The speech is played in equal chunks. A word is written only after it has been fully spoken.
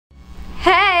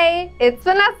Hi, it's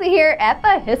Vanessa here at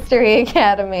the History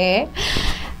Academy.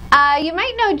 You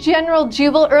might know General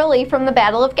Jubal early from the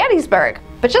Battle of Gettysburg,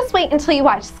 but just wait until you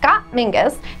watch Scott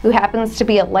Mingus, who happens to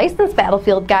be a licensed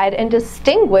battlefield guide and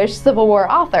distinguished Civil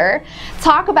War author,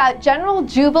 talk about General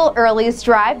Jubal Early's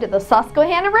drive to the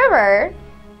Susquehanna River.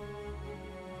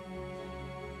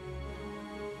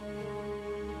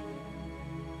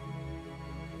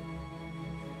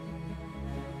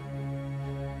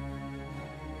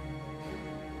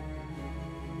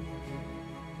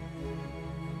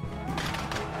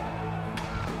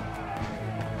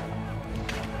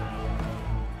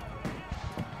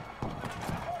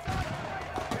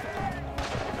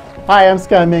 Hi, I'm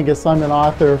Scott Mingus. I'm an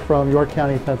author from York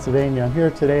County, Pennsylvania. I'm here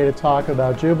today to talk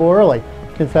about Jubal Early,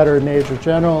 Confederate Major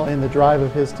General, in the drive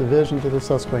of his division to the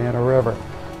Susquehanna River.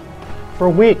 For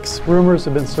weeks, rumors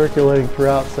have been circulating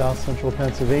throughout south central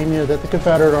Pennsylvania that the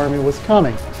Confederate Army was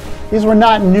coming. These were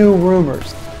not new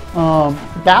rumors.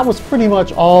 That was pretty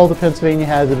much all the Pennsylvania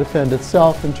had to defend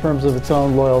itself in terms of its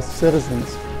own loyal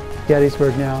citizens.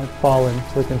 Gettysburg now had fallen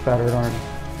to the Confederate Army.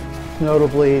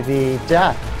 Notably, the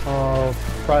death of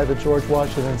Private George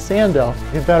Washington Sandell.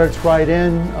 The Confederates ride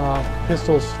in,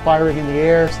 pistols firing in the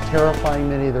air, terrifying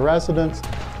many of the residents,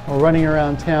 running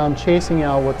around town, chasing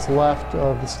out what's left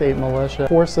of the state militia.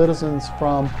 4 citizens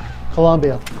from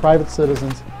Columbia, private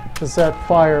citizens, to set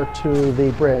fire to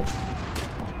the bridge.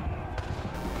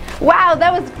 Wow,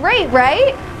 that was great,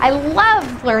 right? I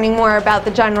love learning more about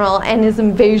the General and his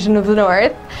invasion of the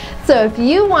North. So if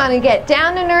you want to get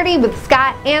down and nerdy with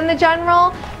Scott and the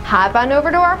General, hop on over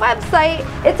to our website.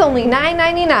 It's only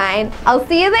 $9.99. I'll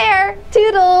see you there.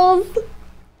 Toodles!